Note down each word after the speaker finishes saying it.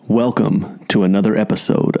Welcome to another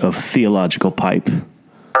episode of Theological Pipe.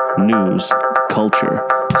 News, culture,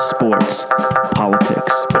 sports,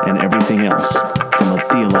 politics, and everything else from a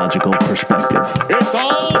theological perspective. It's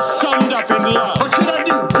all summed up in love. What should I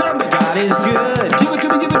do? Tell me God is good. Give it to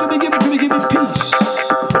me, give it to me, give it to me, give me peace.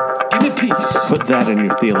 Give me peace. Put that in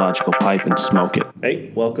your theological pipe and smoke it.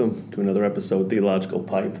 Hey, welcome to another episode of Theological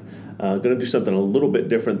Pipe. Going to do something a little bit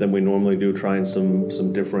different than we normally do, trying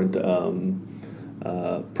some different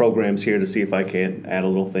programs here to see if I can't add a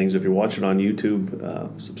little things. If you're watching on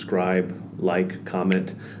YouTube, subscribe, like,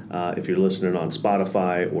 comment. If you're listening on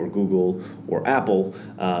Spotify or Google or Apple,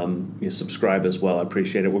 subscribe as well. I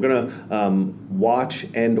appreciate it. We're going to watch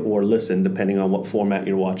and or listen depending on what format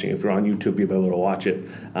you're watching. If you're on YouTube, you'll be able to watch it.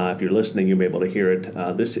 If you're listening, you'll be able to hear it.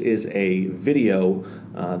 This is a video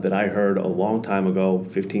that I heard a long time ago,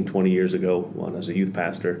 15, 20 years ago, when I was a youth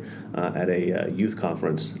pastor at a youth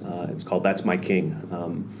conference. It's called That's My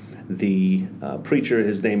King. The preacher,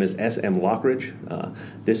 his name is S.M. Lockridge.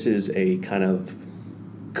 This is a kind of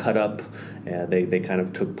cut up. They kind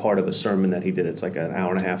of took part of a sermon that he did. It's like an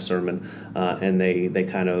hour and a half sermon, and they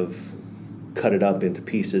kind of cut it up into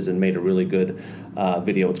pieces and made a really good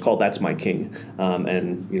video. It's called That's My King.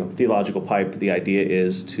 And Theological Pipe, the idea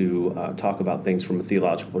is to talk about things from a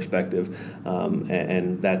theological perspective,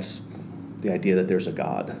 and that's the idea that there's a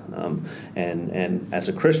God. And as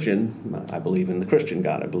a Christian, I believe in the Christian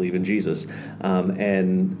God. I believe in Jesus.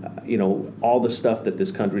 All the stuff that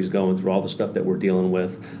this country's going through, all the stuff that we're dealing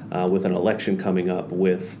with an election coming up,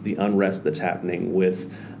 with the unrest that's happening,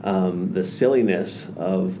 with the silliness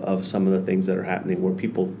of some of the things that are happening where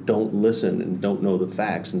people don't listen and don't know the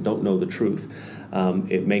facts and don't know the truth.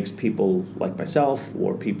 It makes people like myself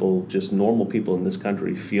or people, just normal people in this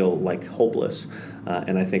country, feel like hopeless.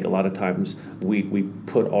 And I think a lot of times we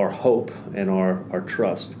put our hope and our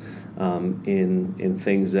trust in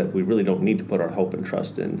things that we really don't need to put our hope and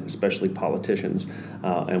trust in, especially politicians.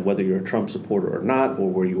 And whether you're a Trump supporter or not, or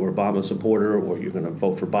were you an Obama supporter, or you're going to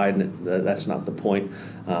vote for Biden, that's not the point.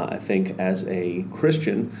 I think as a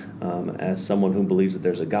Christian, as someone who believes that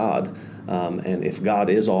there's a God, and if God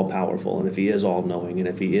is all powerful, and if He is all knowing, and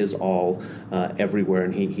if He is all everywhere,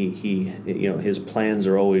 and he His plans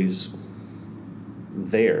are always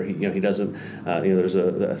there. He doesn't. There's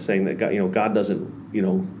a saying that God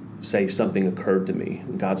doesn't say something occurred to me.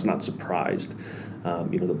 God's not surprised.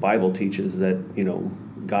 The Bible teaches that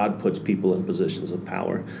God puts people in positions of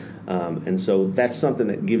power. And so that's something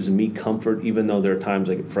that gives me comfort, even though there are times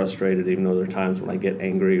I get frustrated, even though there are times when I get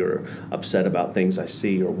angry or upset about things I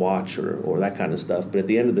see or watch or that kind of stuff. But at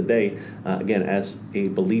the end of the day, again, as a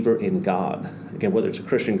believer in God, again, whether it's a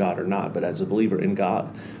Christian God or not, but as a believer in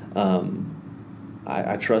God,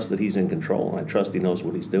 I trust that He's in control, and I trust He knows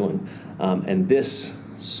what He's doing. And this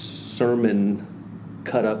sermon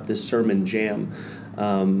cut up, this sermon jam,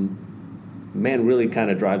 really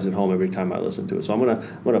kind of drives it home every time I listen to it. So I'm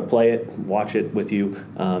gonna play it, watch it with you,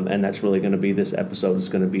 and that's really going to be this episode. It's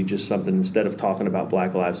going to be just something, instead of talking about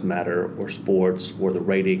Black Lives Matter or sports or the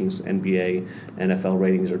ratings, NBA, NFL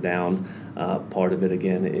ratings are down. Part of it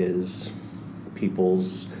again is people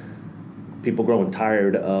growing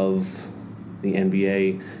tired of the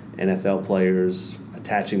NBA, NFL players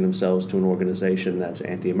attaching themselves to an organization that's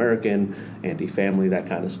anti-American, anti-family, that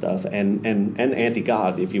kind of stuff, and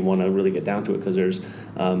anti-God, if you want to really get down to it, because there's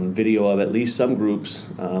video of at least some groups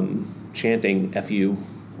chanting "F-U,"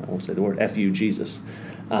 I won't say the word "F-U Jesus."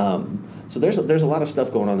 So there's a lot of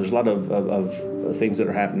stuff going on. There's a lot of things that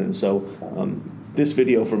are happening. So this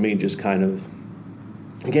video for me just kind of,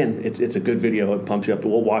 again, it's a good video. It pumps you up.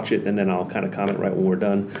 We'll watch it, and then I'll kind of comment right when we're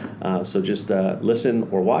done. So just listen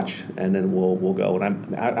or watch, and then we'll go.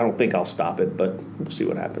 And I don't think I'll stop it, but we'll see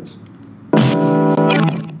what happens.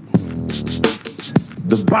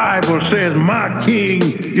 The Bible says, "My King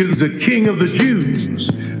is the King of the Jews.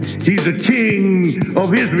 He's the King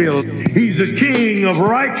of Israel. He's the King of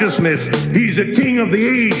righteousness. He's the King of the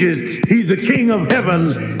ages. He's the King of heaven.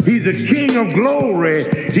 He's the King of glory.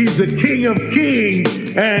 He's the King of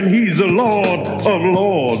kings, and He's the Lord of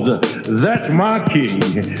lords." That's my King.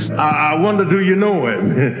 I wonder, do you know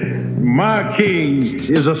Him? My King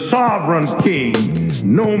is a sovereign King.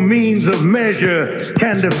 No means of measure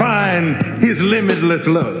can define His limitless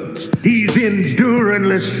love. He's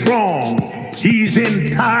enduringly strong. He's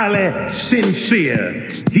entirely sincere.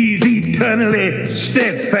 He's eternal. eternally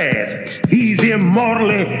steadfast. He's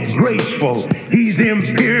immortally graceful. He's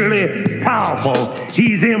imperially powerful.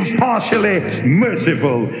 He's impartially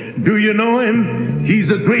merciful. Do you know him? He's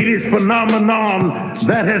the greatest phenomenon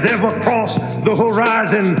that has ever crossed the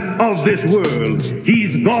horizon of this world.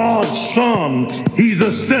 He's God's Son. He's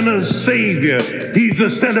a sinner's Savior. He's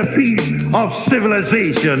the centerpiece of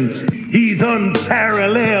civilization. He's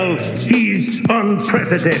unparalleled. He's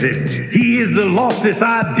unprecedented. He is the loftiest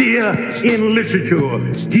idea in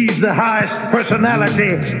literature. He's the highest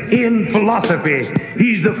personality in philosophy.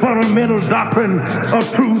 He's the fundamental doctrine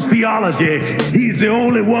of true theology. He's the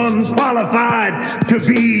only one qualified to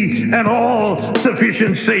be an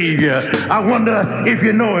all-sufficient Savior. I wonder if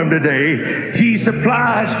you know him today. He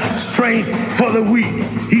supplies strength for the weak.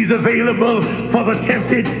 He's available for the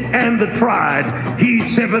tempted and the tried. He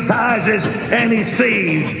sympathizes and he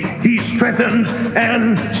saves. He strengthens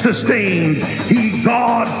and sustains. He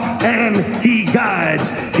guards and he guides.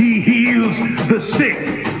 He heals the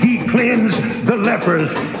sick. He cleanses the lepers.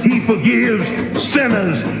 He forgives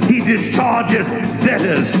sinners. He discharges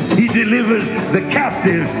debtors. He delivers the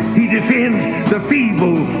captive. He defends the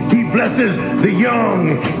feeble. He blesses the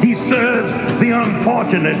young. He serves the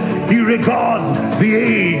unfortunate. He regards the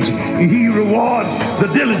aged. He rewards the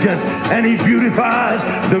diligent, and he beautifies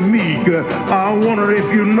the meek. I wonder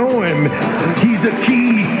if you know him. He's the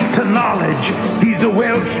key to knowledge. He's the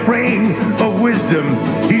wellspring of wisdom.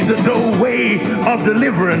 He's the doorway of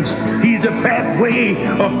deliverance. He's the pathway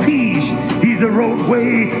of peace. He's the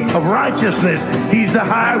roadway of righteousness. He's the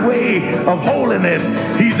highway of holiness.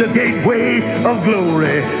 He's the gateway of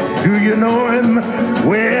glory. Do you know him?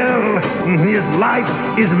 Well, his life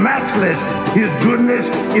is matchless. His goodness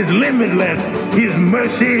is limitless. His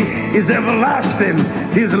mercy is everlasting.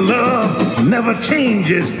 His love never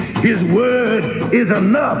changes. His word is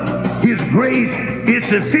enough. His grace is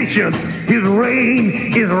sufficient. His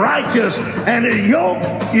reign is righteous. And his yoke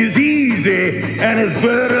is easy. And his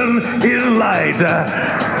burden is light.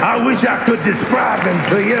 I wish I could describe him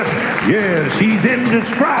to you. Yes, he's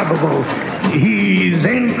indescribable. He's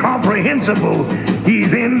incomprehensible.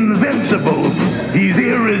 He's invincible. He's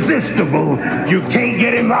irresistible. You can't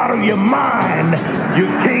get him out of your mind. You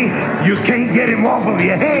can't get him off of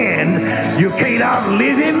your hand. You can't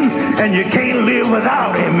outlive him, and you can't live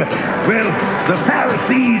without him. Well, the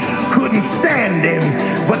Pharisees couldn't stand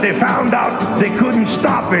him, but they found out they couldn't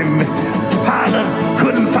stop him. Pilate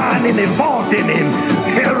couldn't find any fault in him.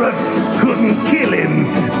 Herod couldn't kill him.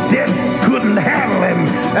 Death couldn't handle him,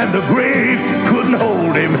 and the grave couldn't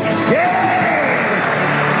hold him. Yeah!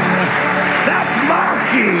 That's my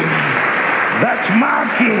king. That's my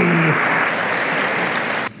king.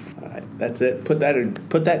 All right, that's it. Put that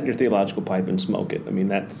in your theological pipe and smoke it. I mean,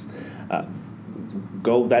 that's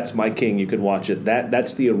That's My King. You could watch it.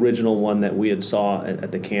 That's the original one that we had saw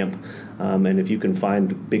at the camp. And if you can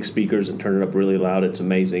find big speakers and turn it up really loud, it's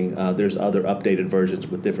amazing. There's other updated versions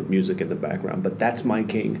with different music in the background. But that's My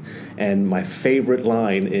King. And my favorite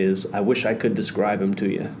line is, I wish I could describe him to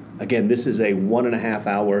you. Again, this is a 1.5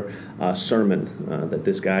 hour sermon that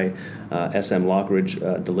this guy, S.M.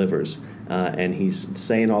 Lockridge, delivers. And he's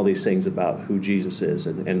saying all these things about who Jesus is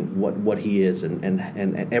and what he is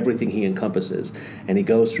and everything he encompasses. And he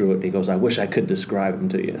goes through it and he goes, I wish I could describe him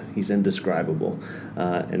to you. He's indescribable.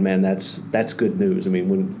 And man, that's good news. I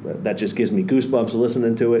mean, that just gives me goosebumps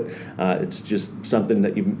listening to it. It's just something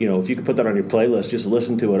that, you know, if you could put that on your playlist, just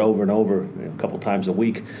listen to it over and over, a couple times a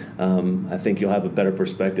week. I think you'll have a better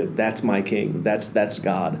perspective. That's my King. That's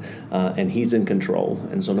God. And he's in control.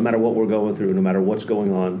 And so no matter what we're going through, no matter what's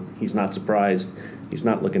going on, he's not surprised. He's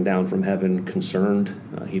not looking down from heaven concerned.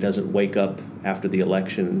 He doesn't wake up after the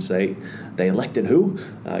election and say, they elected who?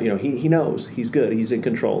 He knows. He's good. He's in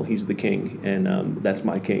control. He's the King. And that's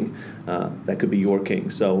my King. That could be your King.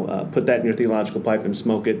 So put that in your theological pipe and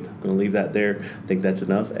smoke it. I'm going to leave that there. I think that's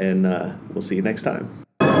enough. And we'll see you next time.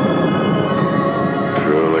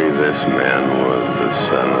 Truly, this man was the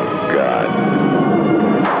Son of God.